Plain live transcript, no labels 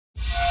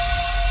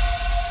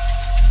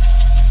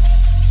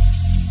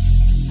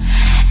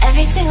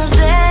single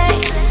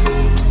day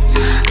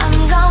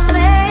I'm gonna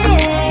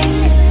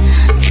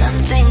make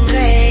something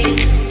great.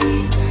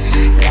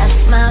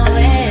 That's my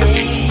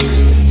way.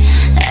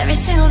 Every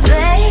single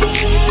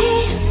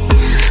day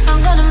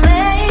I'm gonna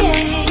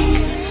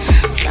make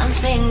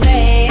something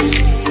great.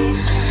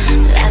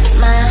 That's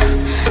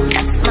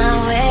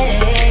my way.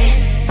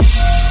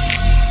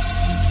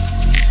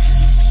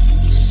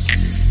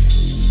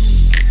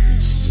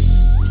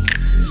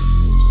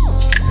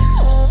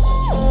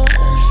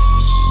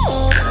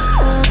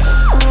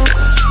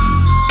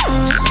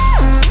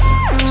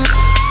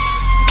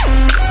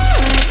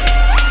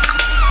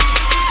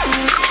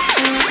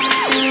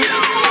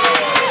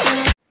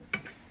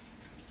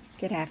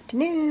 Good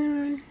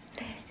afternoon,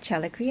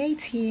 Chella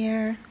Creates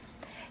here.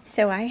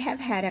 So I have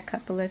had a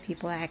couple of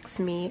people ask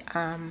me,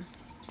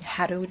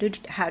 how do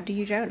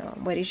you journal?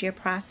 What is your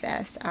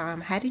process?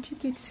 How did you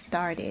get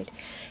started?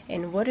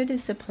 And what are the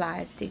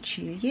supplies that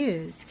you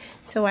use?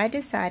 So I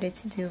decided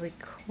to do it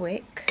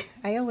quick.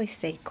 I always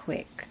say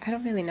quick. I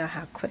don't really know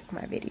how quick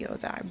my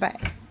videos are, but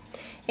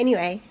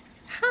anyway,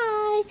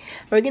 hi.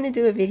 We're gonna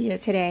do a video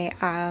today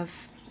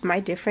of my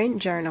different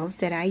journals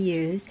that I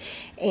use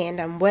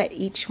and what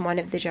each one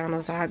of the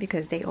journals are,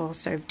 because they all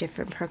serve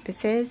different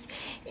purposes,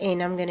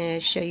 and I'm going to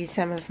show you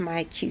some of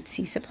my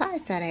cutesy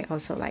supplies that I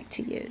also like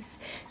to use.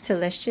 So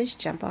let's just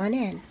jump on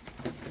in.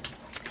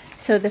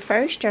 So the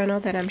first journal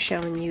that I'm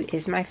showing you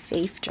is my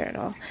Faith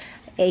Journal,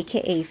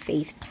 aka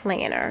Faith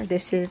Planner.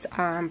 This is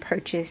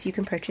you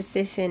can purchase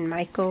this in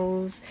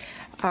Michaels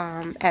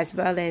as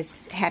well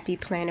as Happy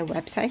Planner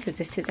website, because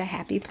this is a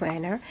happy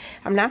planner.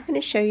 I'm not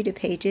going to show you the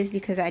pages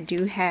because I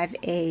do have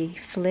a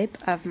flip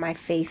of my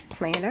Faith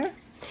Planner,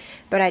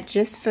 but I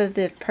just, for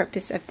the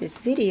purpose of this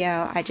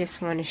video, I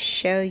just want to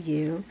show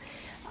you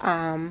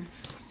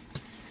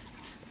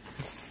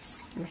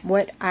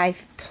what I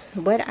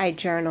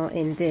journal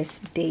in this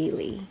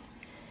daily.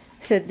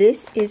 So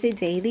this is a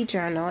daily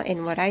journal,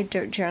 and what I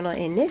journal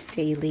in this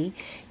daily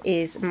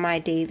is my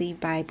daily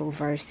Bible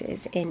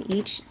verses. And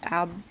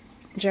I'll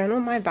journal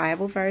my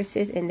Bible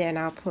verses, and then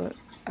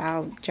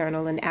I'll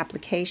journal an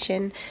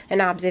application, an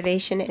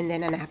observation, and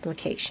then an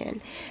application.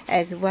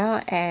 As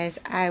well as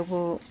I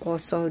will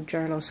also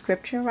journal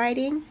scripture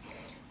writing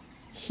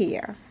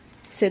here.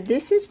 So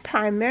this is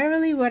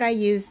primarily what I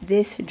use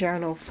this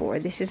journal for.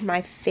 This is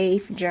my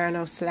Faith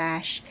Journal /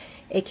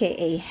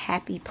 aka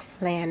Happy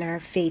Planner,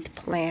 Faith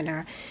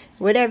Planner,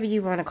 whatever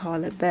you want to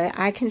call it, but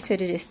I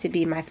consider this to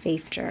be my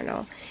Faith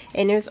Journal.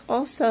 And there's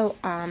also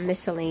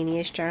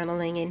miscellaneous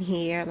journaling in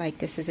here, like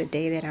this is a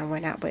day that I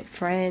went out with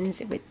friends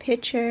with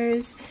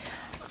pictures.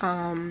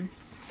 And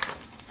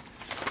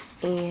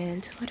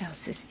what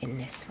else is in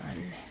this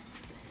one?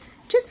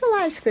 Just a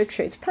lot of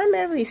scripture. It's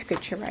primarily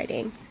scripture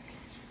writing.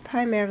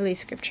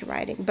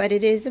 But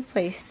it is a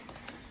place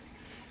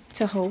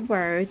to hold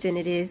words, and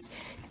it is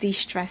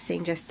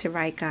de-stressing just to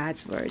write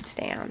God's words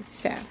down.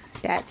 So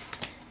that's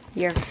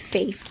your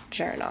Faith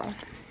Journal.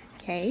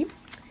 Okay,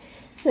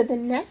 so the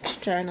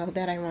next journal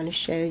that I want to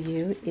show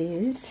you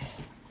it's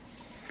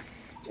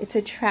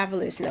a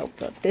traveler's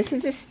notebook. This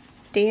is a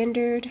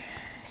standard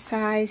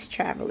size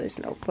traveler's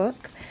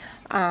notebook,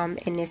 and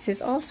this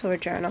is also a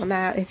journal.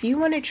 Now if you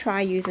want to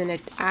try using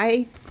it,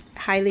 I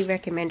highly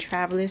recommend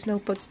traveler's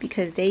notebooks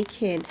because they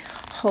can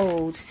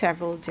hold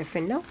several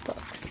different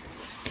notebooks.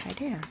 Right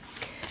there.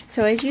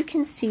 So as you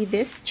can see,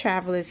 this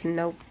traveler's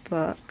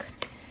notebook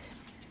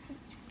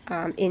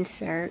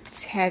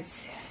inserts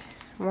has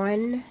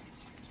 1,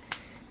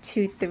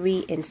 2,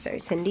 3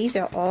 inserts, and these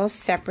are all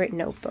separate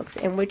notebooks.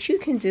 And what you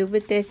can do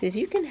with this is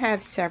you can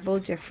have several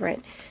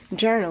different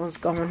journals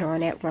going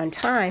on at one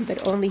time,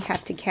 but only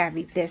have to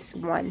carry this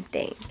one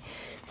thing.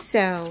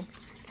 So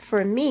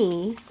for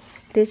me,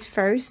 this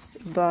first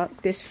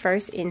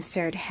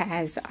insert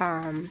has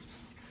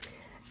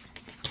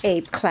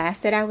a class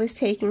that I was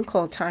taking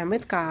called Time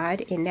with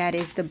God, and that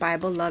is the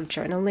Bible Love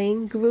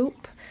Journaling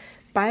group.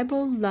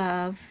 Bible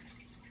Love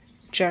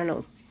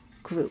Journal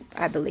group,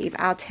 I believe.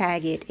 I'll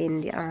tag it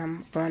in the,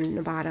 on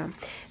the bottom.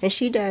 And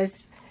she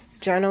does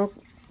Bible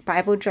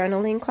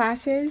journaling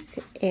classes,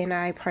 and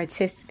I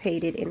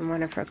participated in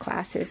one of her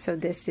classes. So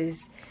this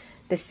is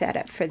the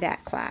setup for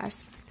that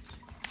class.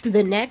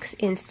 The next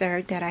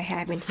insert that I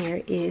have in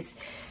here is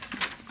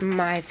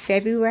my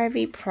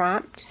February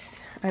prompts.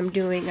 I'm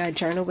doing a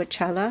Journal with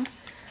Chella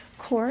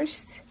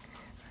course.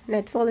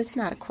 Well, it's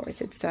not a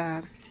course.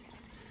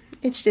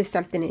 It's just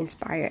something to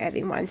inspire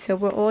everyone. So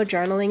we're all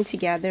journaling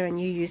together, and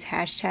you use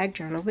hashtag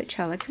Journal with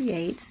Chella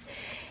Creates.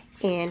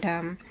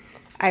 And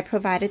I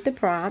provided the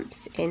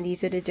prompts, and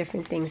these are the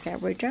different things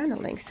that we're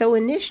journaling. So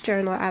in this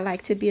journal, I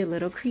like to be a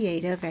little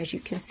creative. As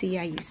you can see,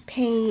 I use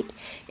paint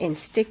and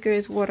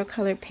stickers,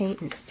 watercolor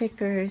paint and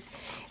stickers.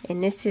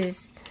 And this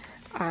is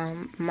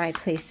my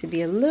place to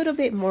be a little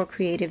bit more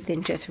creative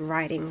than just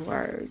writing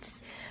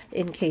words.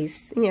 In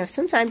case,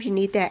 sometimes you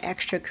need that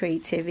extra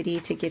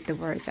creativity to get the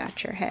words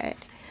out your head.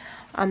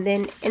 And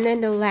then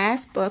the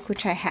last book,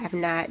 which I have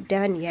not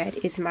done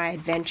yet, is my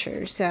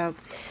adventure. So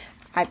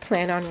I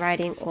plan on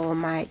writing all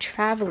my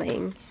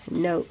traveling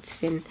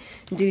notes and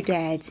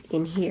doodads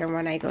in here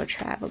when I go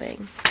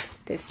traveling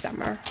this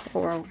summer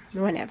or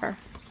whenever.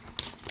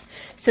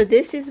 So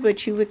this is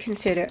what you would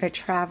consider a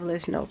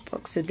traveler's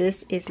notebook. So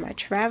this is my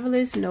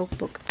traveler's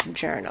notebook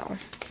journal.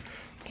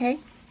 Okay.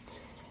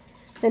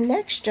 The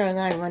next journal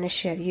I want to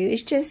show you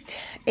is just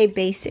a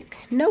basic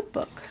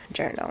notebook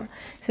journal.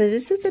 So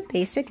this is a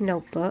basic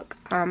notebook.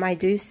 I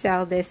do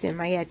sell this in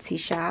my Etsy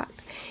shop,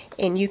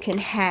 and you can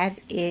have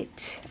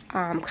it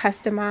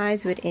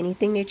customized with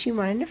anything that you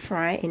want in the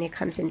front, and it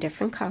comes in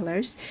different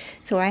colors.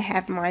 So I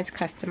have mine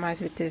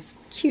customized with this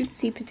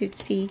cutesy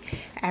patootsy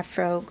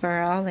afro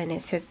girl, and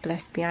it says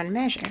blessed beyond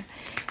measure.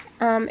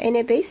 And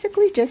it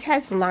basically just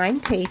has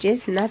lined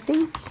pages,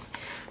 nothing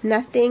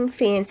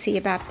fancy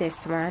about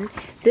this one.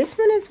 This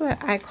one is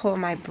what I call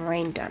my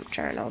brain dump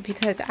journal,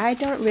 because I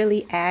don't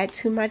really add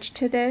too much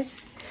to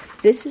this.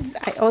 This is,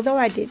 although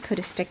I did put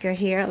a sticker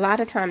here, a lot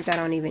of times I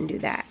don't even do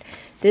that.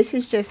 This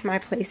is just my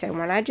place that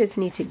when I just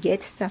need to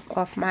get stuff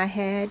off my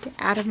head,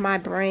 out of my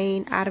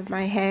brain, out of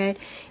my head,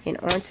 and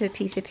onto a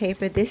piece of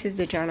paper, this is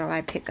the journal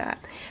I pick up.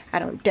 I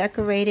don't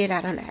decorate it,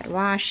 I don't add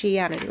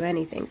washi, I don't do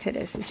anything to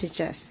this. This is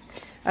just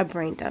a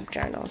brain dump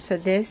journal. So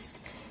this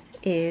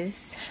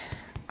is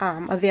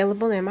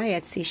available in my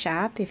Etsy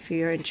shop if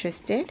you're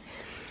interested.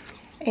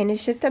 And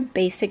it's just a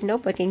basic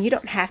notebook, and you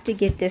don't have to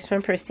get this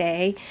one per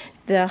se.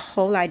 The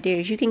whole idea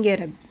is you can get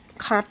a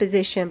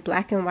composition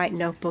black and white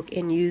notebook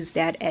and use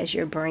that as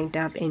your brain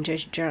dump and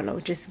just journal.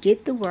 Just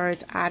get the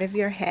words out of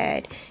your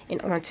head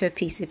and onto a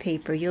piece of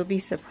paper. You'll be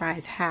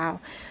surprised how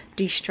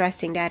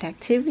de-stressing that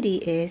activity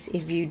is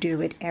if you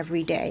do it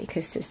every day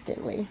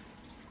consistently.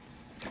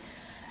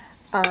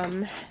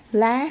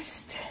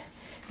 Last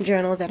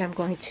journal that I'm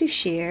going to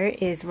share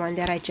is one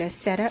that I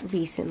just set up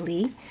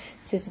recently.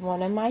 This is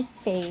one of my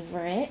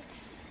favorites.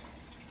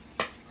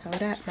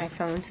 Hold up, my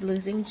phone's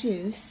losing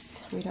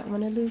juice. We don't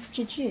want to lose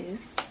your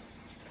juice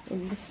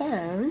in the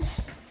phone.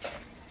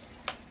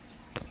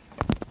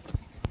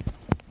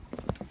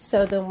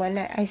 So the one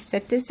that I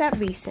set this up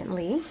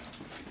recently,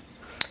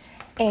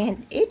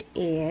 and it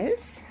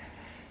is,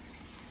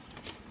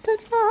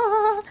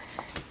 ta-da!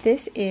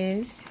 This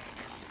is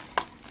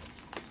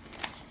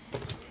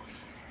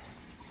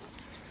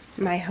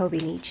my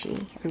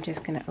Hobonichi. I'm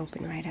just going to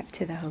open right up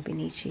to the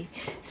Hobonichi.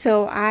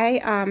 So I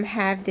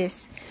have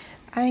this,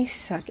 I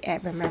suck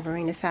at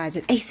remembering the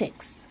sizes, A6.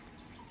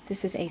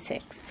 This is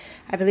A6.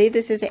 I believe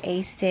this is an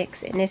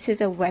A6, and this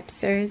is a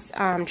Webster's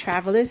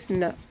Traveler's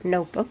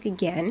Notebook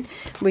again,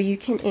 where you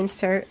can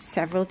insert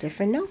several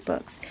different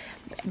notebooks.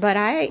 But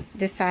I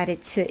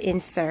decided to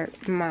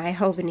insert my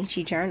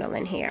Hobonichi journal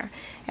in here,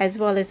 as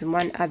well as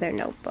one other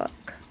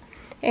notebook.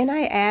 And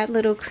I add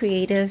little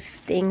creative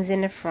things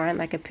in the front,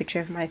 like a picture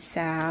of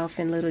myself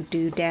and little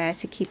doodads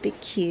to keep it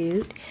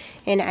cute.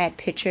 And I add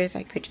pictures,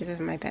 like pictures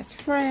of my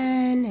best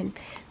friend and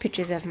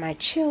pictures of my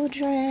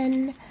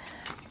children.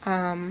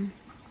 And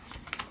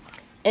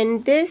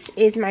this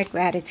is my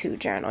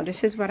gratitude journal.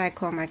 This is what I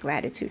call my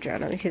gratitude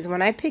journal, because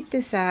when I pick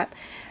this up,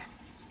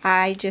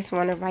 I just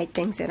want to write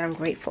things that I'm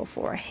grateful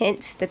for.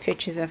 Hence the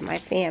pictures of my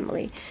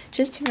family,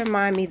 just to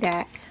remind me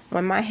that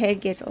when my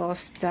head gets all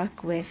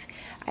stuck with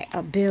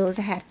bills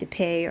I have to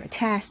pay, or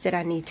tasks that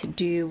I need to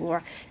do,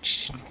 or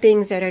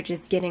things that are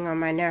just getting on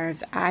my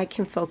nerves, I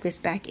can focus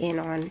back in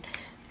on,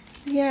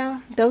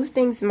 yeah, those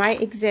things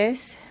might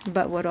exist,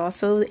 but what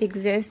also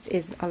exists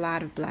is a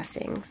lot of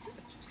blessings.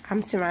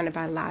 I'm surrounded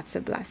by lots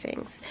of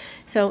blessings.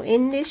 So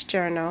in this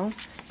journal,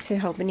 it's a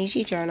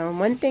Hobonichi journal,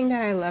 one thing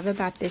that I love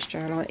about this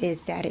journal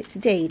is that it's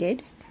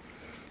dated.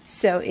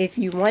 So if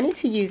you wanted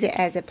to use it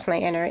as a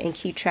planner and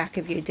keep track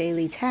of your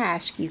daily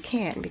task, you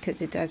can,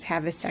 because it does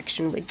have a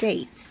section with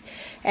dates,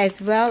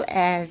 as well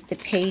as the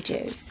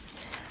pages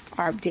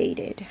are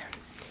dated.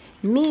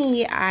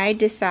 Me, I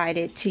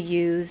decided to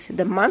use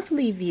the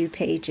monthly view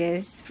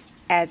pages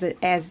as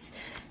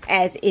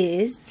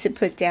is to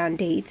put down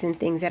dates and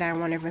things that I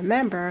want to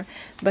remember,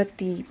 but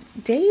the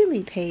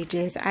daily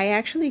pages, I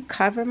actually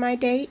cover my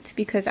dates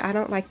because I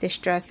don't like the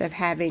stress of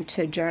having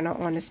to journal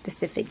on a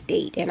specific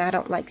date, and I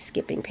don't like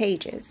skipping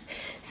pages.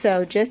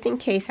 So just in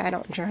case I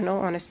don't journal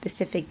on a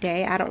specific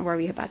day, I don't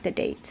worry about the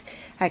dates.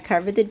 I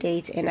cover the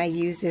dates, and I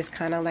use this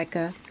kind of like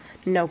a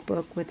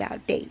notebook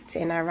without dates,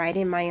 and I write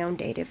in my own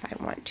date if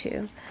I want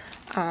to.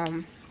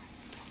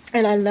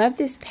 And I love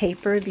this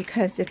paper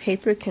because the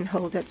paper can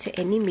hold up to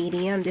any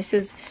medium. This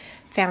is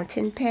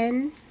fountain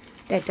pen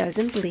that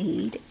doesn't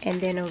bleed.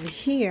 And then over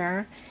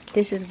here,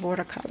 this is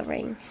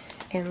watercoloring.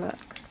 And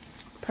look,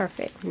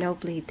 perfect, no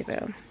bleed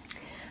through.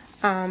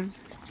 And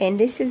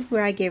this is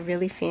where I get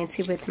really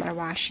fancy with my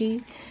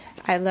washi.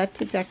 I love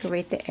to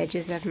decorate the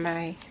edges of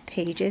my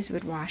pages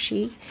with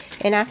washi.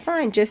 And I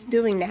find just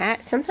doing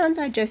that, sometimes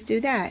I just do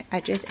that.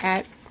 I just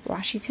add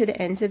washi to the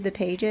ends of the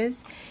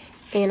pages.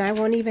 And I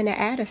won't even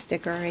add a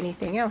sticker or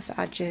anything else.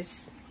 I'll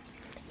just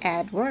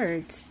add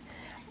words.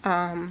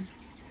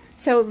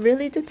 So it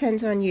really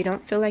depends on you.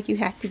 Don't feel like you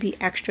have to be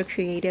extra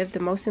creative.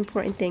 The most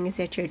important thing is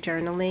that you're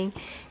journaling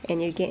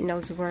and you're getting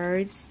those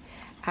words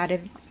out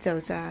of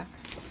those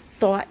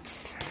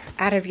thoughts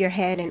out of your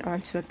head and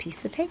onto a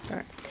piece of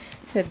paper.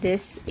 So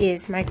this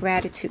is my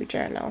gratitude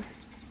journal.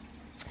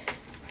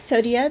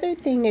 So the other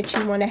thing that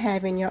you want to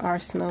have in your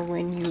arsenal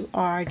when you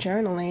are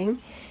journaling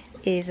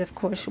is, of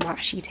course,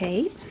 washi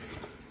tape.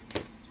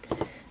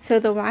 So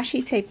the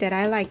washi tape that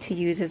I like to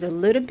use is a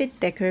little bit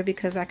thicker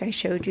because, like I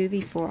showed you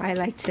before, I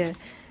like to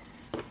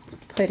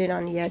put it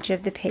on the edge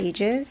of the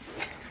pages.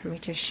 Let me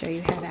just show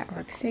you how that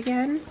works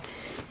again.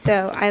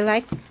 So I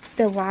like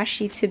the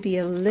washi to be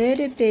a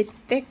little bit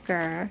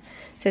thicker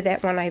so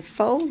that when I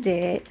fold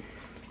it,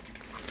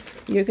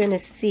 you're going to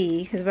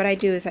see, because what I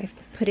do is I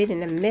put it in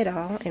the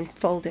middle and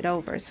fold it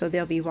over, so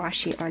there'll be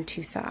washi on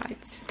two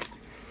sides.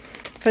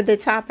 For the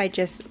top, I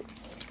just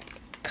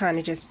kind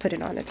of just put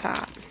it on the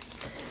top.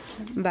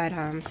 But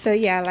so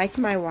yeah, I like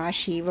my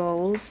washi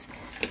rolls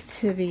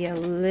to be a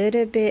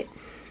little bit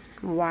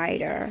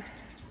wider,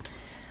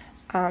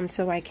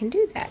 so I can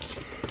do that.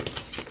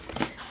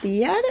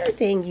 The other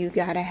thing you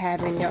gotta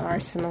have in your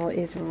arsenal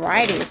is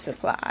writing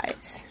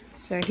supplies.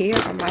 So here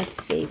are my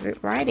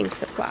favorite writing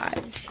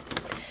supplies.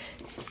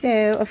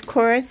 So of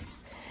course,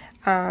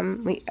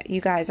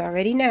 you guys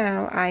already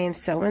know I am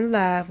so in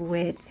love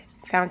with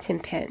fountain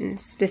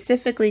pens,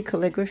 specifically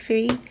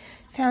calligraphy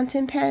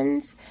fountain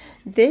pens.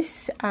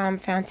 This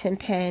fountain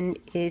pen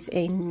is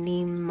a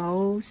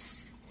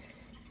Nemosin.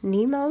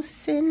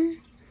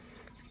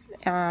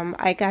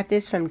 I got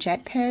this from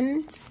Jet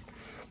Pens,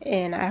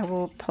 and I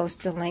will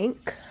post the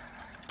link.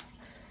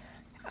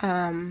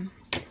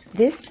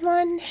 This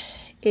one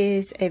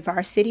is a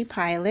Varsity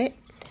Pilot,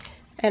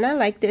 and I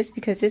like this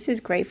because this is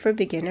great for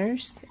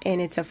beginners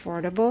and it's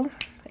affordable,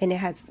 and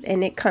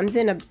it comes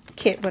in a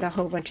kit with a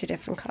whole bunch of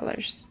different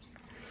colors.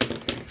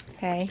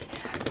 Okay.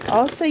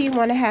 Also, you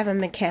want to have a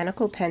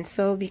mechanical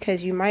pencil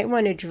because you might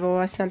want to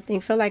draw something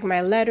for like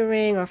my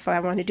lettering, or if I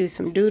want to do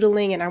some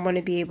doodling and I want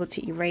to be able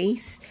to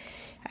erase.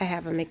 I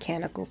have a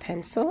mechanical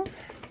pencil.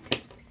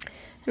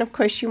 And of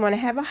course, you want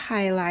to have a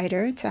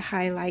highlighter to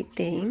highlight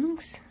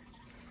things.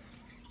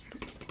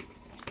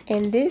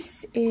 And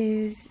this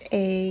is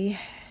a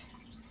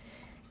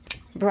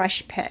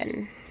brush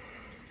pen,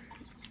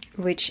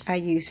 which I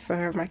use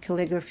for my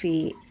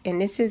calligraphy. And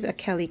this is a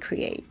Kelly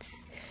Creates.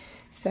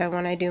 So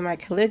when I do my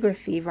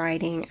calligraphy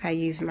writing, I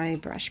use my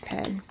brush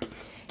pen.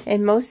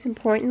 And most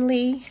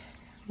importantly,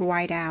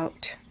 white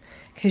out,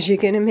 because you're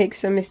going to make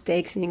some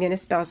mistakes and you're going to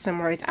spell some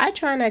words. I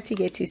try not to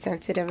get too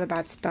sensitive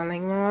about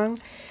spelling wrong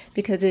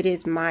because it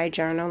is my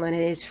journal and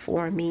it is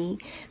for me.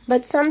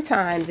 But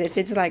sometimes if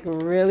it's like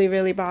really,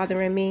 really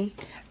bothering me,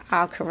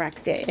 I'll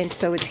correct it. And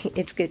so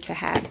it's good to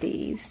have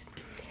these.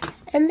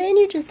 And then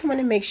you just want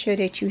to make sure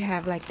that you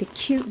have like the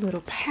cute little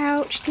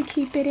pouch to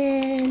keep it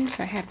in.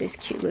 So I have this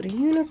cute little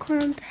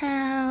unicorn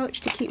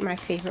pouch to keep my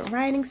favorite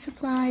writing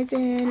supplies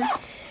in.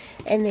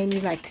 And then you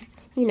like to,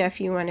 you know,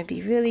 if you want to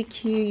be really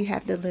cute, you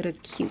have the little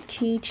cute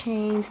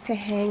keychains to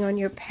hang on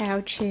your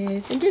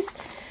pouches. And just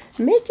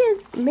make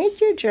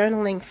your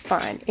journaling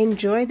fun.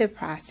 Enjoy the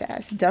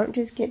process. Don't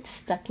just get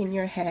stuck in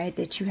your head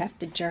that you have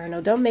to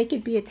journal. Don't make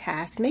it be a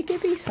task. Make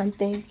it be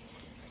something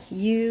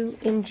you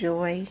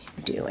enjoy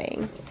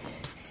doing.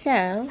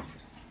 So,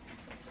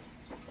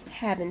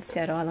 having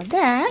said all of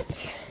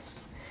that,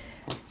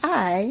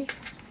 I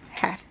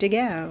have to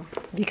go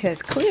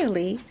because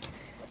clearly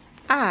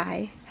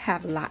I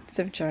have lots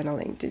of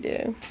journaling to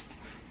do.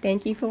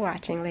 Thank you for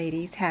watching,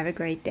 ladies. Have a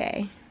great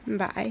day.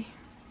 Bye.